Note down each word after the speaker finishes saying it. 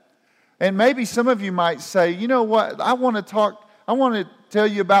And maybe some of you might say, you know what, I want to tell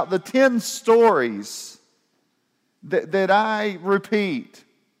you about the 10 stories that I repeat.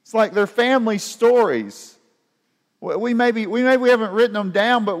 It's like they're family stories. We maybe haven't written them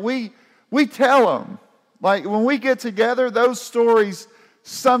down, but we tell them. Like when we get together, those stories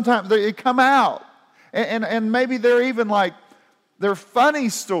sometimes they come out. And maybe they're even like, they're funny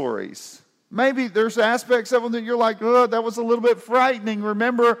stories. Maybe there's aspects of them that you're like, oh, that was a little bit frightening.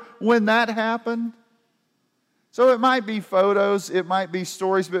 Remember when that happened? So it might be photos, it might be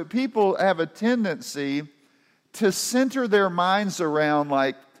stories, but people have a tendency to center their minds around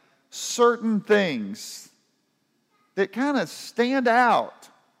like certain things that kind of stand out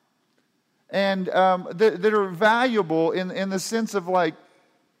and that are valuable in the sense of like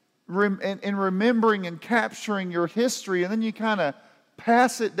in remembering and capturing your history, and then you kind of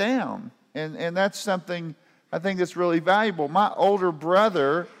pass it down. And that's something I think that's really valuable. My older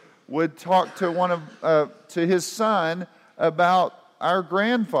brother would talk to to his son about our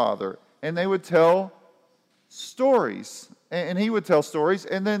grandfather, and they would tell stories, and he would tell stories,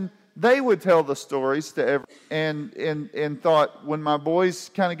 and then they would tell the stories to everyone. And thought, when my boys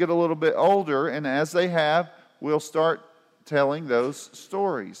kind of get a little bit older, and as they have, we'll start telling those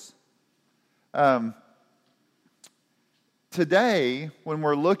stories. Today, when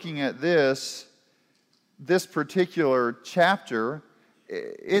we're looking at this particular chapter,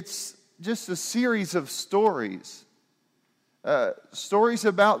 it's just a series of stories. Stories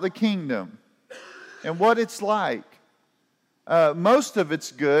about the kingdom and what it's like. Most of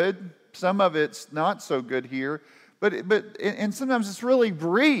it's good. Some of it's not so good here. But sometimes it's really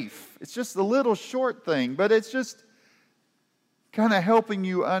brief. It's just a little short thing. But it's just kind of helping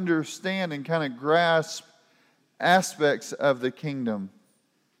you understand and kind of grasp aspects of the kingdom.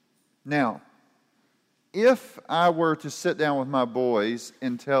 Now, if I were to sit down with my boys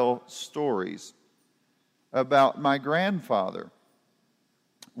and tell stories about my grandfather,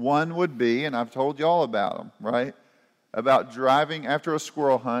 one would be, and I've told you all about them, right? About driving after a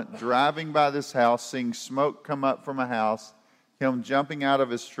squirrel hunt, driving by this house, seeing smoke come up from a house, him jumping out of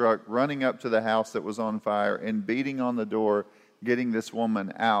his truck, running up to the house that was on fire, and beating on the door, getting this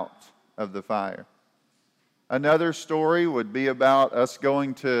woman out of the fire. Another story would be about us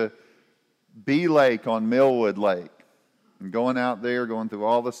going to Bee Lake on Millwood Lake and going out there, going through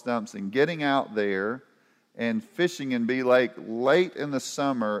all the stumps and getting out there and fishing in Bee Lake late in the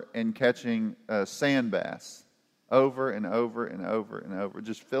summer and catching sand bass over and over and over and over,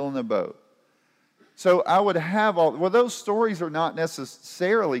 just filling the boat. So I would have those stories are not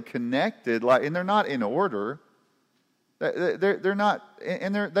necessarily connected, and they're not in order. They're not,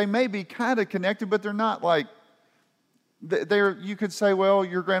 and they may be kind of connected, but they're not like, you could say, well,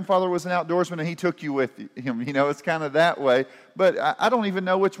 your grandfather was an outdoorsman and he took you with him. You know, it's kind of that way. But I don't even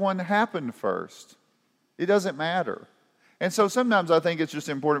know which one happened first. It doesn't matter. And so sometimes I think it's just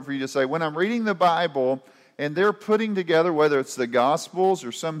important for you to say, when I'm reading the Bible and they're putting together, whether it's the Gospels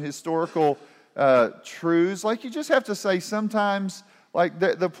or some historical truths, like you just have to say sometimes, like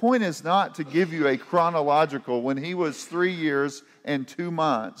the point is not to give you a chronological, when he was 3 years and 2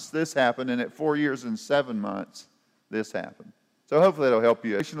 months, this happened, and at 4 years and 7 months, this happened. So hopefully that'll help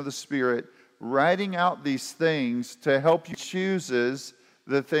you. Of the Spirit, writing out these things to help you chooses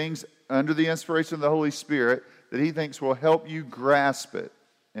the things under the inspiration of the Holy Spirit that he thinks will help you grasp it.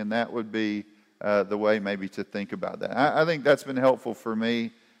 And that would be the way maybe to think about that. I think that's been helpful for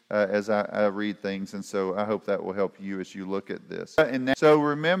me as I read things, and so I hope that will help you as you look at this. So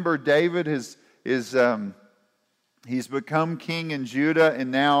remember, David he's become king in Judah,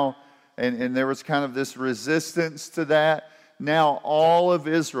 and now and there was kind of this resistance to that. Now all of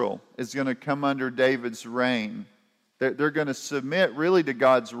Israel is going to come under David's reign. They're going to submit really to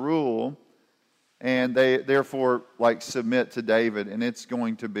God's rule, and they therefore submit to David, and it's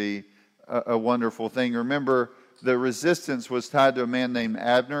going to be a wonderful thing. Remember, the resistance was tied to a man named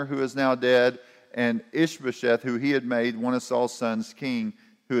Abner, who is now dead, and Ishbosheth, who he had made one of Saul's sons king,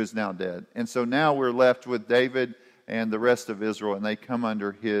 who is now dead. And so now we're left with David and the rest of Israel, and they come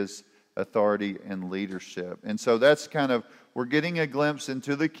under his authority and leadership. And so that's kind of, we're getting a glimpse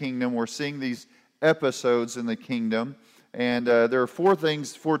into the kingdom. We're seeing these episodes in the kingdom. And there are four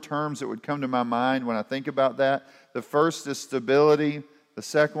terms that would come to my mind when I think about that. The first is stability. The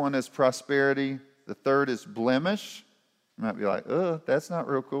second one is prosperity. The third is blemish. You might be like, that's not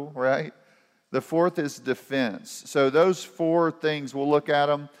real cool, right? The fourth is defense. So those four things, we'll look at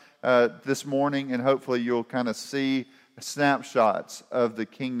them this morning, and hopefully you'll kind of see snapshots of the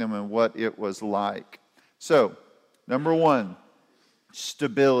kingdom and what it was like. So, number one,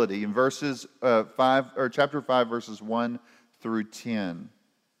 stability. In chapter 5, verses 1 through 10.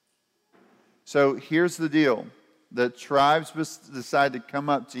 So here's the deal. The tribes decide to come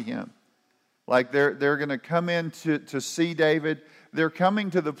up to him. Like they're going to come in to see David. They're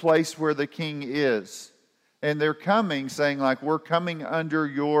coming to the place where the king is. And they're coming saying like, we're coming under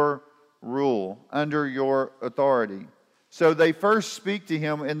your rule, under your authority. So they first speak to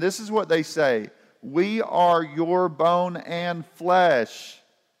him, and this is what they say. We are your bone and flesh.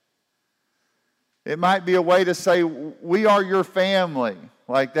 It might be a way to say, we are your family.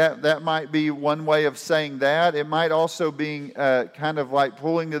 Like that might be one way of saying that. It might also be kind of like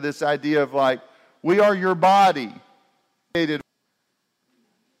pulling to this idea of like, we are your body.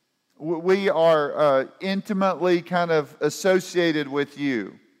 We are intimately kind of associated with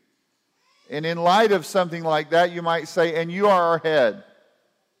you. And in light of something like that, you might say, and you are our head.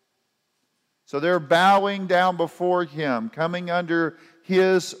 So they're bowing down before him, coming under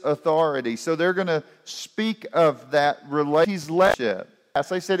his authority. So they're going to speak of that relationship.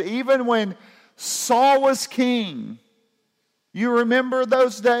 As I said, even when Saul was king, you remember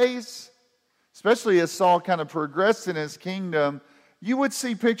those days? Especially as Saul kind of progressed in his kingdom, you would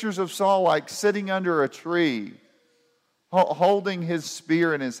see pictures of Saul like sitting under a tree, holding his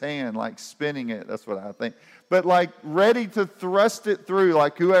spear in his hand, like spinning it. That's what I think. But like ready to thrust it through,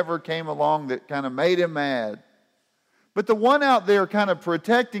 like whoever came along that kind of made him mad. But the one out there kind of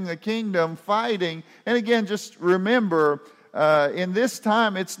protecting the kingdom, fighting. And again, just remember, in this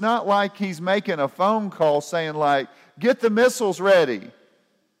time, it's not like he's making a phone call saying like, get the missiles ready.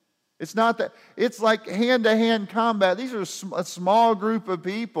 It's not that. It's like hand-to-hand combat. These are a small group of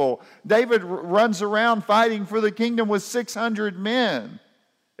people. David runs around fighting for the kingdom with 600 men.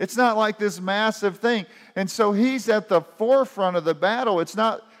 It's not like this massive thing. And so he's at the forefront of the battle. It's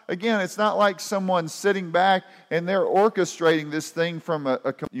not like someone sitting back and they're orchestrating this thing from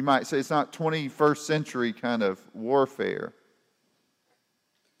you might say it's not 21st century kind of warfare.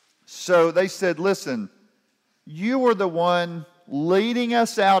 So they said, listen, you were the one leading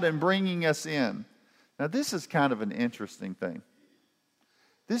us out and bringing us in. Now this is kind of an interesting thing.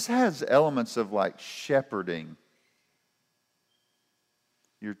 This has elements of like shepherding.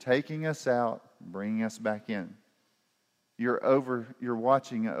 You're taking us out, bringing us back in. You're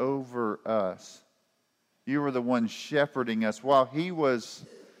watching over us. You were the one shepherding us. While he was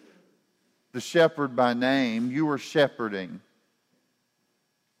the shepherd by name, you were shepherding.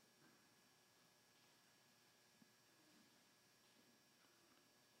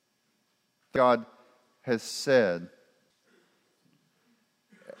 God has said.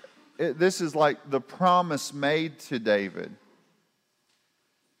 This is like the promise made to David.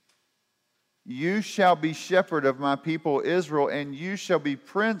 You shall be shepherd of my people Israel, and you shall be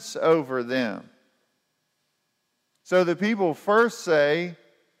prince over them. So the people first say,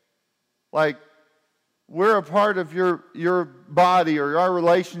 like, we're a part of your body, or our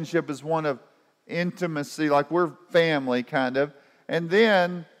relationship is one of intimacy, like we're family kind of. And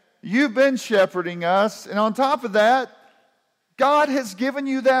then you've been shepherding us, and on top of that, God has given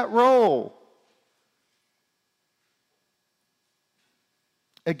you that role.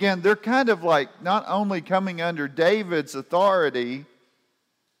 Again, they're kind of like not only coming under David's authority,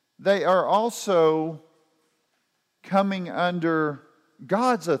 they are also coming under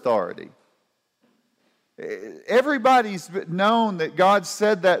God's authority. Everybody's known that God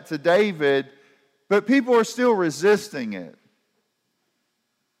said that to David, but people are still resisting it.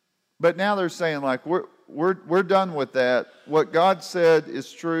 But now they're saying like, we're done with that. What God said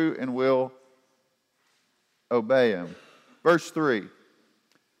is true and we'll obey him. Verse 3.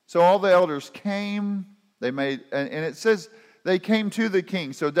 So all the elders came, and it says they came to the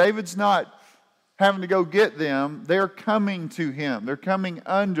king. So David's not having to go get them. They're coming to him. They're coming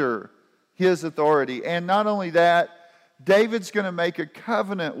under his authority. And not only that, David's going to make a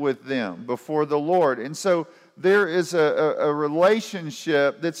covenant with them before the Lord. And so there is a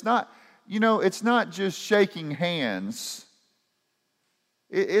relationship that's not, it's not just shaking hands.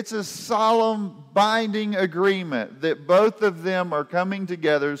 It's a solemn, binding agreement that both of them are coming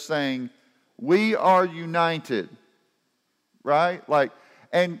together saying, we are united. Right? Like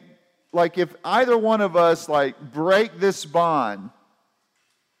if either one of us break this bond,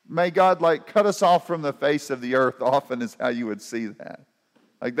 may God cut us off from the face of the earth, often is how you would see that.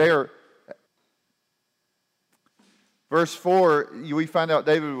 Verse 4, we find out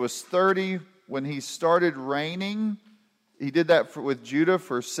David was 30 when he started reigning. He did that with Judah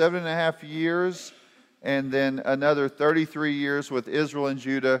for 7.5 years, and then another 33 years with Israel and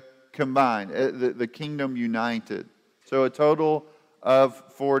Judah combined, the kingdom united. So a total of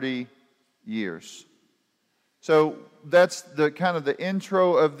 40 years. So that's the kind of the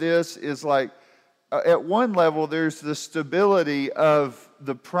intro of this is at one level there's the stability of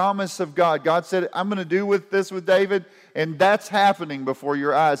the promise of God. God said, I'm going to do this with David, and that's happening before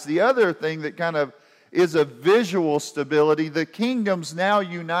your eyes. The other thing that kind of is a visual stability, the kingdom's now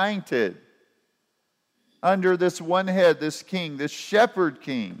united under this one head, this king, this shepherd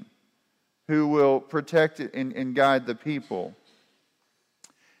king, who will protect and guide the people.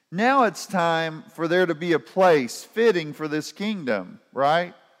 Now it's time for there to be a place fitting for this kingdom,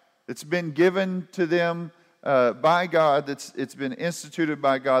 right? It's been given to them by God. It's been instituted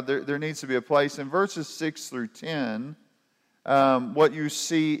by God. There needs to be a place. In verses 6 through 10, what you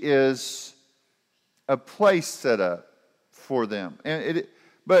see is a place set up for them.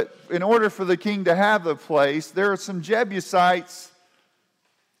 But in order for the king to have the place, there are some Jebusites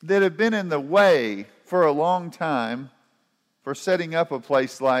that have been in the way for a long time for setting up a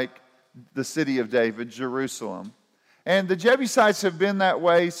place like the city of David, Jerusalem. And the Jebusites have been that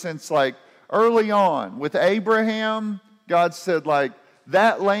way since like early on. With Abraham, God said like,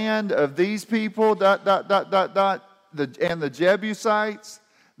 that land of these people, and the Jebusites,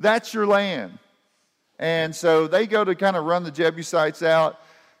 that's your land. And so they go to kind of run the Jebusites out.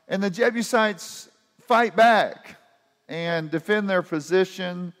 And the Jebusites fight back and defend their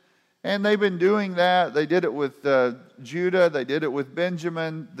position. And they've been doing that. They did it with Judah. They did it with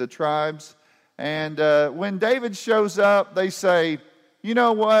Benjamin, the tribes. And when David shows up, they say, you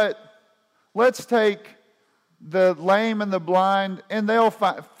know what? Let's take the lame and the blind, and they'll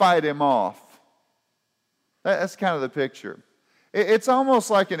fight him off. That's kind of the picture. It's almost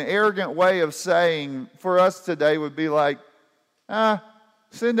like an arrogant way of saying, for us today, would be like,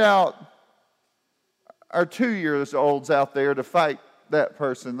 send out our 2-year-olds out there to fight that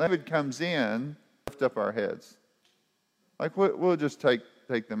person. David comes in, lift up our heads. Like, we'll just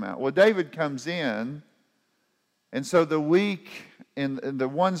take them out. Well, David comes in, and so the weak and the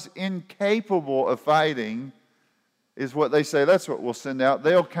ones incapable of fighting is what they say, that's what we'll send out.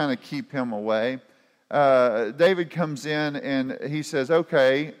 They'll kind of keep him away. David comes in and he says,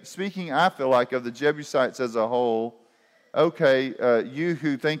 okay, speaking, I feel like, of the Jebusites as a whole, okay, you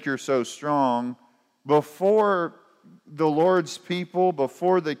who think you're so strong, before the Lord's people,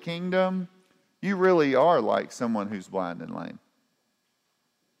 before the kingdom, you really are like someone who's blind and lame.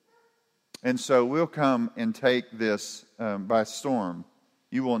 And so we'll come and take this by storm.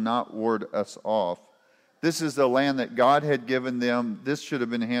 You will not ward us off. This is the land that God had given them. This should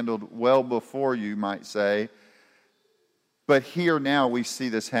have been handled well before, you might say. But here now we see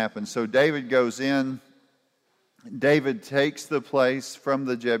this happen. So David goes in. David takes the place from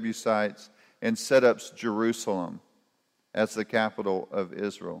the Jebusites and set up Jerusalem as the capital of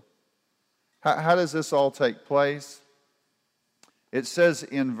Israel. How does this all take place? It says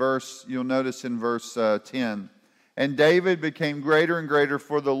you'll notice in verse 10, and David became greater and greater,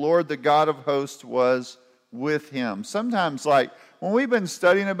 for the Lord, the God of hosts, was with him. Sometimes, like, when we've been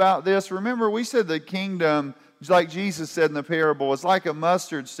studying about this, remember we said the kingdom, like Jesus said in the parable, is like a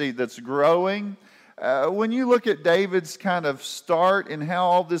mustard seed that's growing. When you look at David's kind of start and how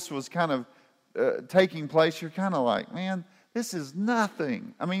all this was kind of taking place, you're kind of like, man, this is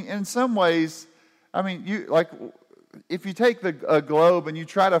nothing. I mean, in some ways, I mean, if you take a globe and you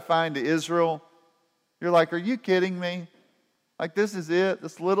try to find Israel, you're like, are you kidding me? Like, this is it,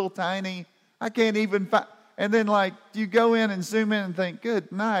 this little tiny, I can't even find. And then, like, you go in and zoom in and think,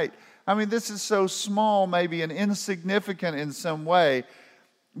 good night. I mean, this is so small, maybe, and insignificant in some way.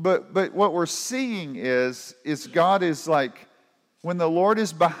 But what we're seeing is God is like, when the Lord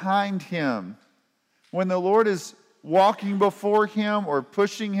is behind him, when the Lord is walking before him or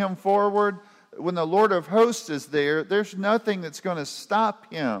pushing him forward, when the Lord of hosts is there, there's nothing that's going to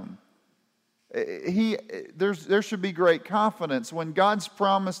stop him. There should be great confidence. When God's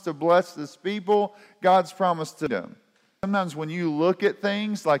promised to bless this people, God's promised to them. Sometimes when you look at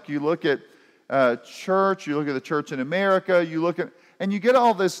things, like you look at church, you look at the church in America, and you get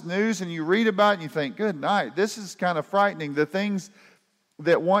all this news and you read about it and you think, good night, this is kind of frightening. The things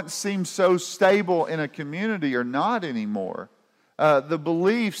that once seemed so stable in a community are not anymore. The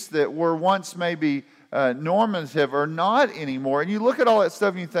beliefs that were once maybe normative are not anymore. And you look at all that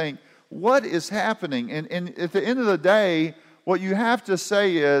stuff and you think, what is happening? And at the end of the day, what you have to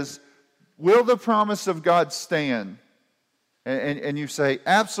say is, will the promise of God stand? And you say,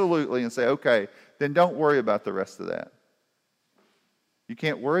 absolutely, and say, okay, then don't worry about the rest of that. You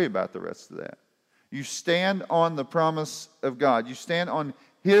can't worry about the rest of that. You stand on the promise of God. You stand on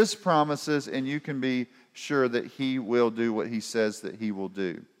his promises, and you can be sure that he will do what he says that he will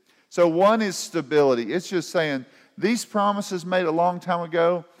do. So one is stability. It's just saying, these promises made a long time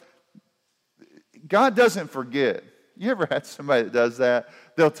ago, God doesn't forget. You ever had somebody that does that?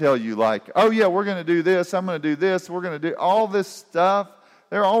 They'll tell you like, oh yeah, we're going to do this, I'm going to do this, we're going to do all this stuff.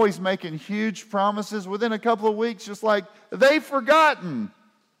 They're always making huge promises. Within a couple of weeks, just like they've forgotten.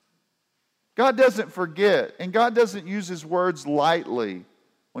 God doesn't forget, and God doesn't use His words lightly.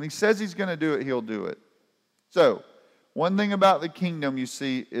 When He says He's going to do it, He'll do it. So, one thing about the kingdom you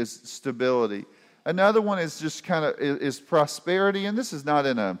see is stability. Another one is just kind of is prosperity, and this is not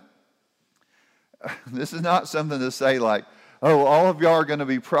something to say like, oh, all of y'all are going to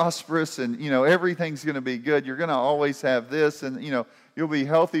be prosperous, and everything's going to be good. You're going to always have this, and you'll be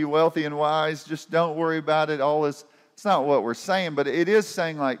healthy, wealthy, and wise. Just don't worry about it. All this. It's not what we're saying, but it is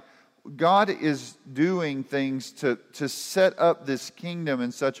saying like, God is doing things to set up this kingdom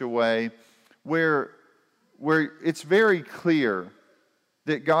in such a way where it's very clear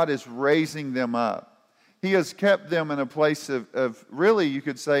that God is raising them up. He has kept them in a place of really, you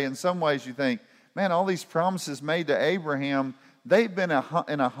could say, in some ways you think, man, all these promises made to Abraham, they've been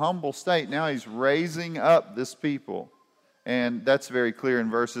in a humble state. Now He's raising up this people. And that's very clear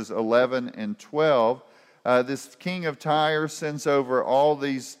in verses 11 and 12. This king of Tyre sends over all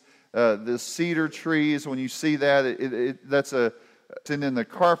these the cedar trees. When you see that, that's and then the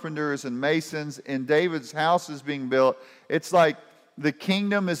carpenters and masons, and David's house is being built. It's like the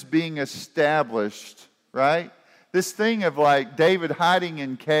kingdom is being established, right? This thing of like David hiding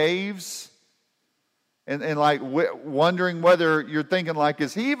in caves and like wondering whether you're thinking like,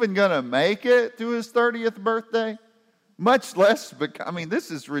 is he even going to make it to his 30th birthday? Much less,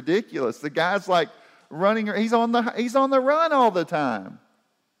 this is ridiculous. The guy's like running, he's on the run all the time.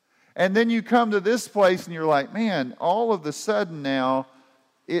 And then you come to this place and you're like, man, all of a sudden now,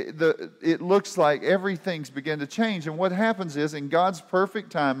 it looks like everything's begun to change. And what happens is, in God's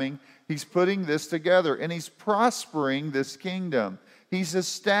perfect timing, He's putting this together and He's prospering this kingdom. He's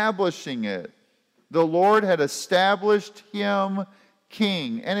establishing it. The Lord had established him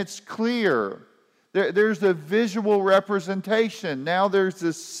king. And it's clear. There's a visual representation. Now there's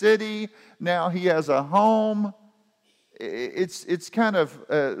this city. Now he has a home. It's kind of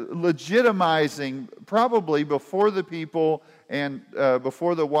legitimizing, probably before the people and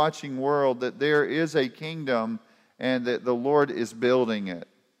before the watching world, that there is a kingdom and that the Lord is building it.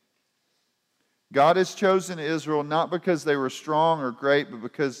 God has chosen Israel not because they were strong or great,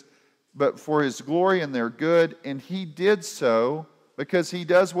 but for His glory and their good. And He did so because He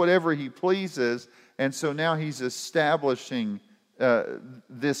does whatever He pleases. And so now He's establishing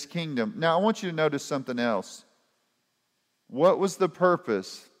this kingdom. Now I want you to notice something else. What was the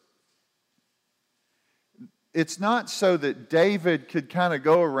purpose? It's not so that David could kind of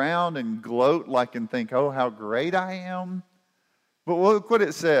go around and gloat and think, oh, how great I am. But look what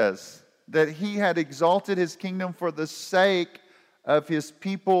it says, that He had exalted His kingdom for the sake of His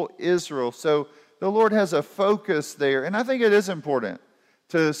people Israel. So the Lord has a focus there. And I think it is important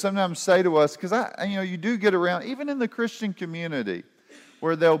to sometimes say to us, because you do get around, even in the Christian community,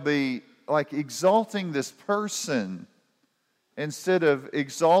 where they'll be like exalting this person instead of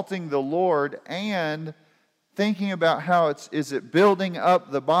exalting the Lord and thinking about how is it building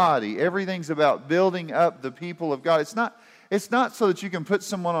up the body. Everything's about building up the people of God. It's not so that you can put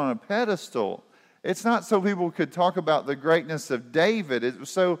someone on a pedestal. It's not so people could talk about the greatness of David. It was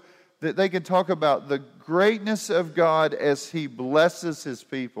so that they could talk about the greatness of God as He blesses His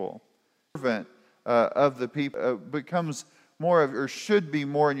people. Servant of the people becomes more of, or should be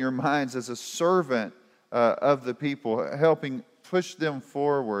more in your minds as a servant of the people, helping push them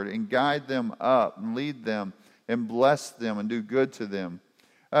forward and guide them up and lead them and bless them and do good to them.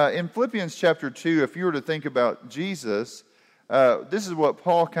 In Philippians chapter 2, if you were to think about Jesus, this is what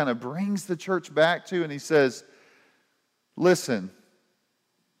Paul kind of brings the church back to, and he says, listen,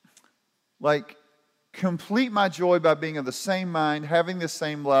 complete my joy by being of the same mind, having the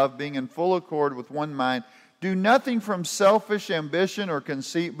same love, being in full accord with one mind. Do nothing from selfish ambition or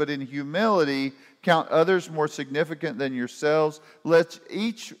conceit, but in humility count others more significant than yourselves. Let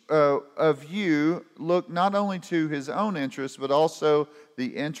each of you look not only to his own interest, but also the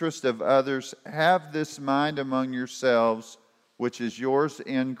interest of others. Have this mind among yourselves, which is yours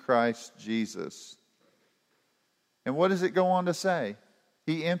in Christ Jesus. And what does it go on to say?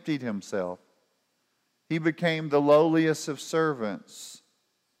 He emptied Himself. He became the lowliest of servants.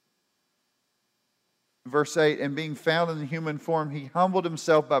 Verse 8, and being found in human form, He humbled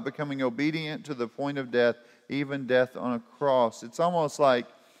Himself by becoming obedient to the point of death, even death on a cross. It's almost like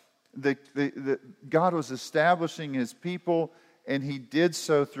God was establishing His people, and He did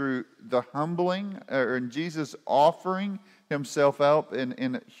so through the humbling, or in Jesus offering Himself up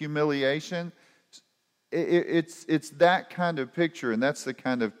in humiliation. It's that kind of picture, and that's the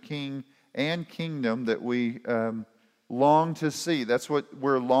kind of king and kingdom that we long to see. That's what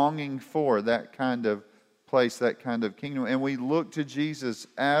we're longing for, that kind of place, that kind of kingdom. And we look to Jesus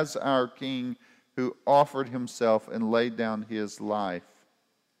as our King who offered himself and laid down his life.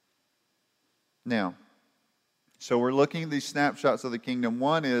 Now, so we're looking at these snapshots of the kingdom.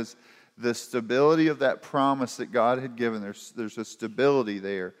 One is the stability of that promise that God had given. There's a stability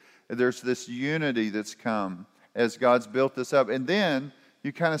there. There's this unity that's come as God's built this up. And then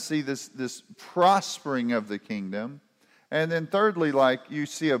you kind of see this prospering of the kingdom. And then thirdly, like, you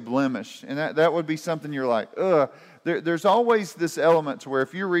see a blemish. And that would be something you're like, ugh. There's always this element to where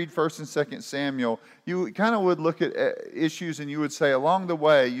if you read 1 and 2 Samuel, you kind of would look at issues and you would say along the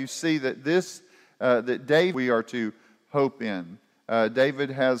way, you see that that David we are to hope in.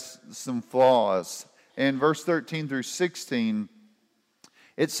 David has some flaws. In verse 13 through 16,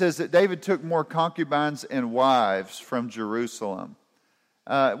 it says that David took more concubines and wives from Jerusalem,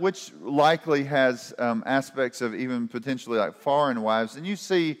 which likely has aspects of even potentially like foreign wives. And you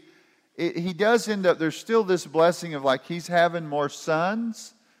see, he does end up, there's still this blessing of like he's having more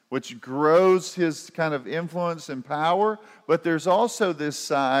sons, which grows his kind of influence and power. But there's also this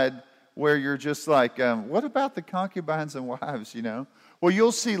side where you're just like, what about the concubines and wives, you know? Well,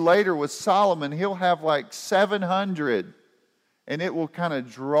 you'll see later with Solomon, he'll have like 700, and it will kind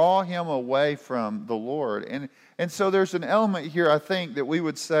of draw him away from the Lord. And so there's an element here, I think, that we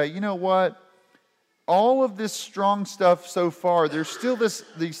would say, you know what? All of this strong stuff so far, there's still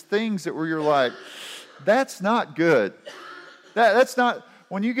these things that where you're like, that's not good. That's not,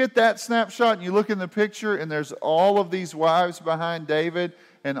 when you get that snapshot and you look in the picture and there's all of these wives behind David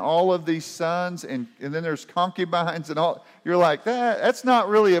and all of these sons and then there's concubines and all, you're like, that's not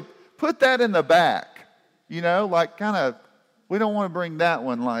really put that in the back, you know, like kind of, we don't want to bring that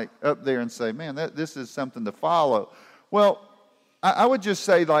one like up there and say, man, this is something to follow. Well, I would just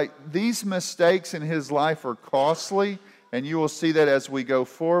say like these mistakes in his life are costly, and you will see that as we go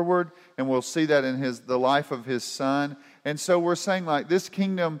forward, and we'll see that in the life of his son. And so we're saying like this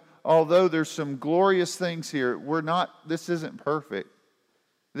kingdom, although there's some glorious things here, this isn't perfect.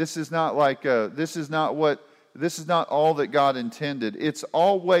 This is not like this is not all that God intended. It's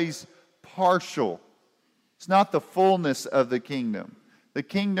always partial. It's not the fullness of the kingdom. The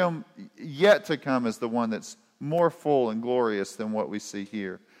kingdom yet to come is the one that's more full and glorious than what we see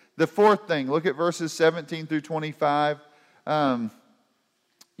here. The fourth thing, look at verses 17 through 25.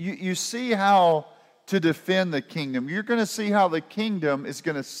 You see how to defend the kingdom. You're going to see how the kingdom is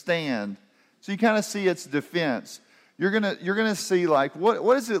going to stand. So you kind of see its defense. You're going to see like what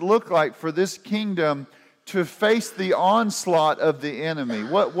does it look like for this kingdom to face the onslaught of the enemy?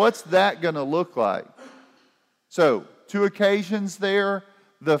 What's that going to look like? So, two occasions there.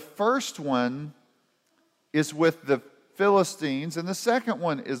 The first one is with the Philistines, and the second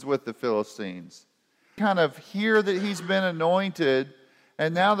one is with the Philistines. Kind of hear that he's been anointed,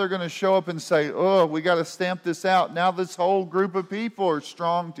 and now they're going to show up and say, oh, we got to stamp this out. Now this whole group of people are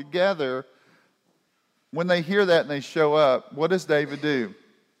strong together. When they hear that and they show up, what does David do?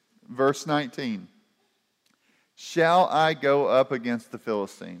 Verse 19. Shall I go up against the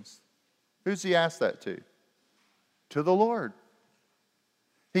Philistines? Who's he asked that to? To the Lord.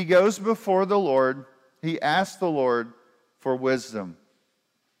 He goes before the Lord. He asks the Lord for wisdom.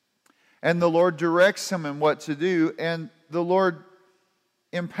 And the Lord directs him in what to do. And the Lord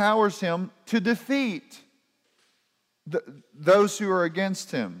empowers him to defeat those who are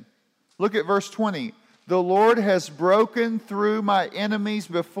against him. Look at verse 20. The Lord has broken through my enemies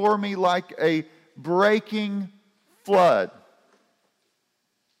before me like a breaking flood.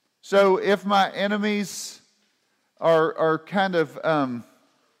 So if my enemies are kind of,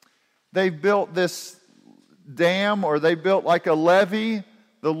 they've built this dam or they built like a levee,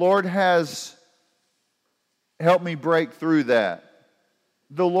 the Lord has helped me break through that.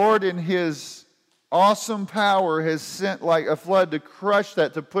 The Lord in His awesome power has sent like a flood to crush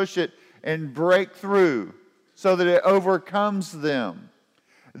that, to push it and break through so that it overcomes them.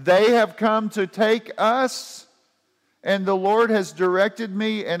 They have come to take us, and the Lord has directed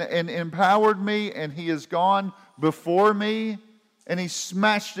me and empowered me, and He has gone before me, and He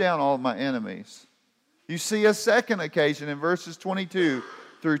smashed down all of my enemies. You see a second occasion in verses 22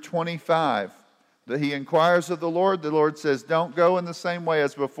 through 25 that he inquires of the Lord says, don't go in the same way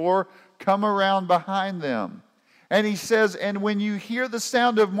as before, come around behind them. And he says, and when you hear the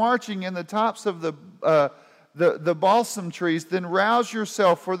sound of marching in the tops of the balsam trees, then rouse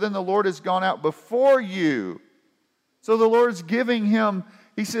yourself, for then the Lord has gone out before you. So the Lord's giving him,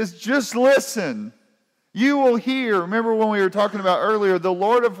 he says, just listen. You will hear. Remember when we were talking about earlier, the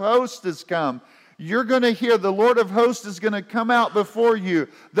Lord of hosts has come. You're going to hear the Lord of hosts is going to come out before you.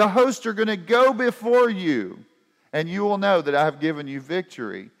 The hosts are going to go before you. And you will know that I have given you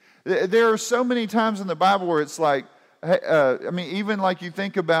victory. There are so many times in the Bible where it's like, even like you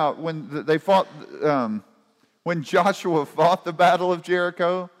think about when they fought, when Joshua fought the Battle of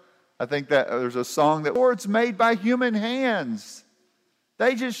Jericho. I think that there's a song that, Lord's made by human hands.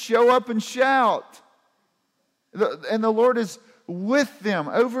 They just show up and shout. And the Lord is with them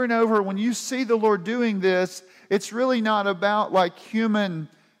over and over. When you see the Lord doing this, it's really not about like human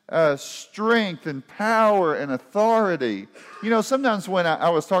strength and power and authority. You know, sometimes when I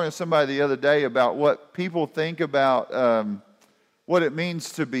was talking to somebody the other day about what people think about what it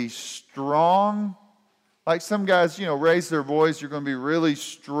means to be strong. Like some guys, raise their voice, you're going to be really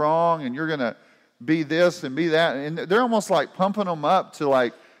strong and you're going to be this and be that. And they're almost like pumping them up to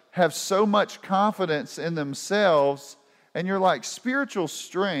like have so much confidence in themselves. And you're like, spiritual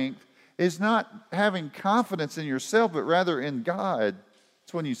strength is not having confidence in yourself, but rather in God.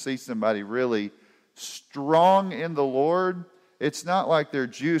 It's when you see somebody really strong in the Lord. It's not like they're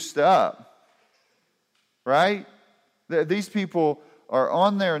juiced up, right? These people are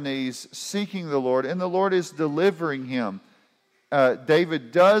on their knees seeking the Lord, and the Lord is delivering him.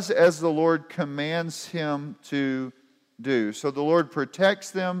 David does as the Lord commands him to do. So the Lord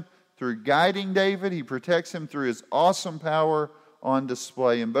protects them through guiding David. He protects him through his awesome power on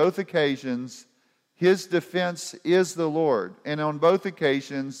display. In both occasions, his defense is the Lord. And on both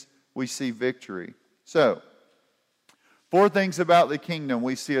occasions, we see victory. So, 4 things about the kingdom.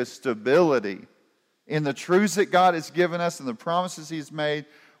 We see a stability in the truths that God has given us and the promises he's made.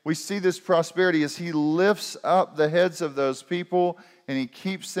 We see this prosperity as he lifts up the heads of those people and he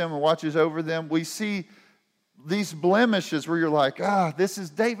keeps them and watches over them. We see these blemishes where you're like,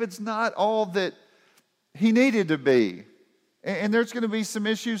 David's not all that he needed to be. And there's going to be some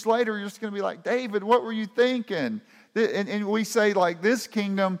issues later. You're just going to be like, David, what were you thinking? And we say, like, this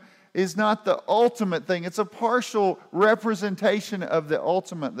kingdom is not the ultimate thing. It's a partial representation of the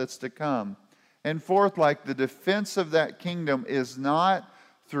ultimate that's to come. And fourth, like, the defense of that kingdom is not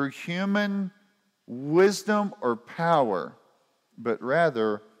through human wisdom or power, but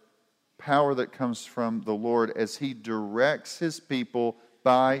rather power that comes from the Lord as he directs his people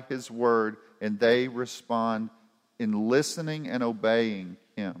by his word, and they respond in listening and obeying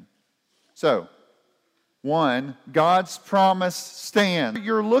him. So, 1, God's promise stands.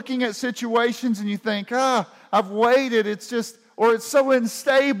 You're looking at situations and you think, I've waited, it's so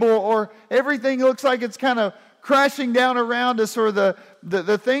unstable, or everything looks like it's kind of crashing down around us, or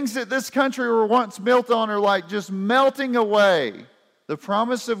the things that this country were once built on are like just melting away. The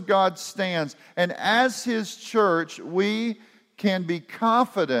promise of God stands, and as his church, we can be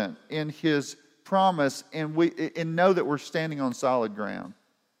confident in his promise and know that we're standing on solid ground.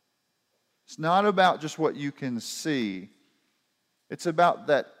 It's not about just what you can see. It's about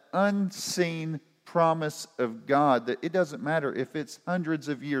that unseen promise of God that it doesn't matter if it's hundreds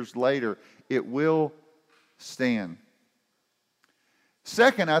of years later, it will stand.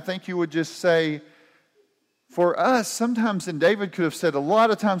 Second, I think you would just say, for us, sometimes, and David could have said a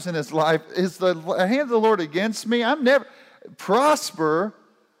lot of times in his life, is the hand of the Lord against me? I'm never prosper.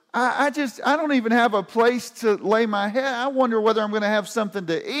 I don't even have a place to lay my head. I wonder whether I'm going to have something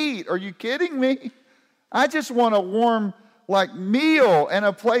to eat. Are you kidding me? I just want a warm, meal and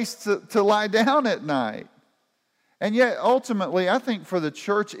a place to lie down at night. And yet, ultimately, I think for the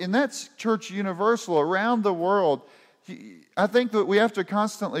church, and that's church universal around the world, I think that we have to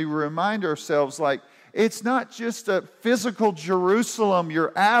constantly remind ourselves, it's not just a physical Jerusalem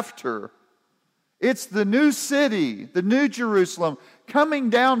you're after. It's the new city, the new Jerusalem, coming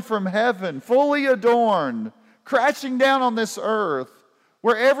down from heaven, fully adorned, crashing down on this earth,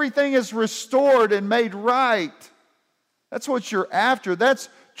 where everything is restored and made right. That's what you're after. That's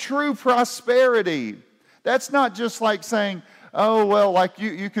true prosperity. That's not just like saying,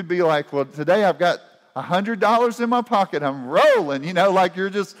 you could be like, well, today I've got $100 in my pocket. I'm rolling, you're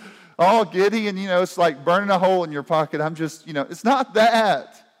just all giddy and, it's like burning a hole in your pocket. I'm just, it's not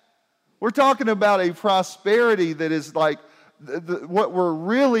that. We're talking about a prosperity that is like what we're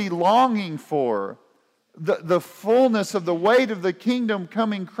really longing for. The fullness of the weight of the kingdom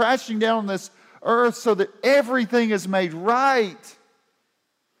coming crashing down on this earth so that everything is made right.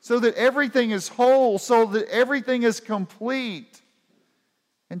 So that everything is whole. So that everything is complete.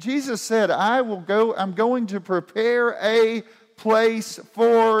 And Jesus said, I'm going to prepare a place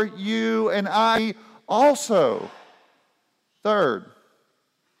for you, and I also. Third,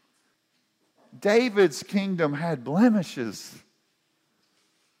 David's kingdom had blemishes.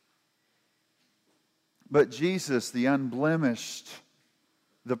 But Jesus, the unblemished,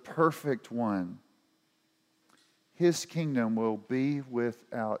 the perfect one, his kingdom will be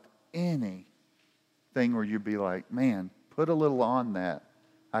without anything where you'd be like, man, put a little on that.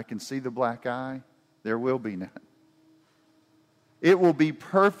 I can see the black eye. There will be none. It will be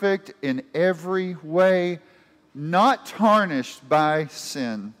perfect in every way, not tarnished by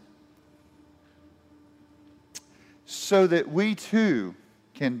sin, so that we too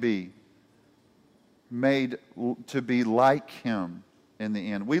can be made to be like Him in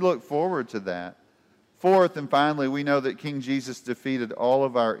the end. We look forward to that. Fourth and finally, we know that King Jesus defeated all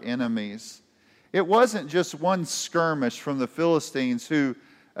of our enemies. It wasn't just one skirmish from the Philistines who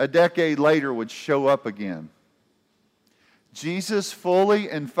a decade later would show up again. Jesus fully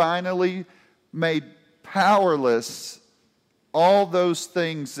and finally made powerless all those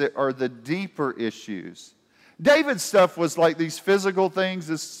things that are the deeper issues. David's stuff was like these physical things,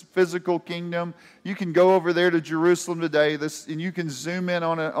 this physical kingdom. You can go over there to Jerusalem today, and you can zoom in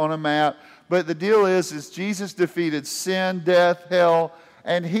on a map. But the deal is Jesus defeated sin, death, hell,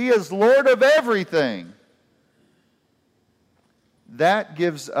 and He is Lord of everything. That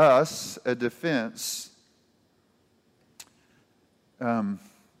gives us a defense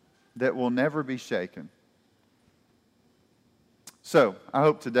that will never be shaken. So, I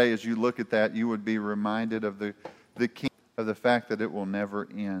hope today as you look at that, you would be reminded of the fact that it will never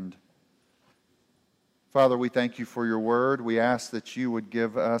end. Father, we thank You for Your word. We ask that You would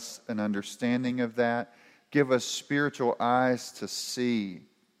give us an understanding of that. Give us spiritual eyes to see,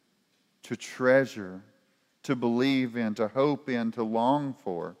 to treasure, to believe in, to hope in, to long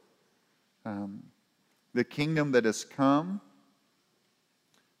for. The kingdom that has come,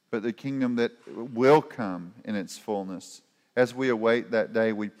 but the kingdom that will come in its fullness. As we await that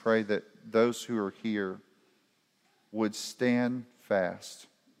day, we pray that those who are here would stand fast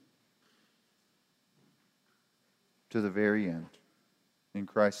to the very end. In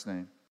Christ's name.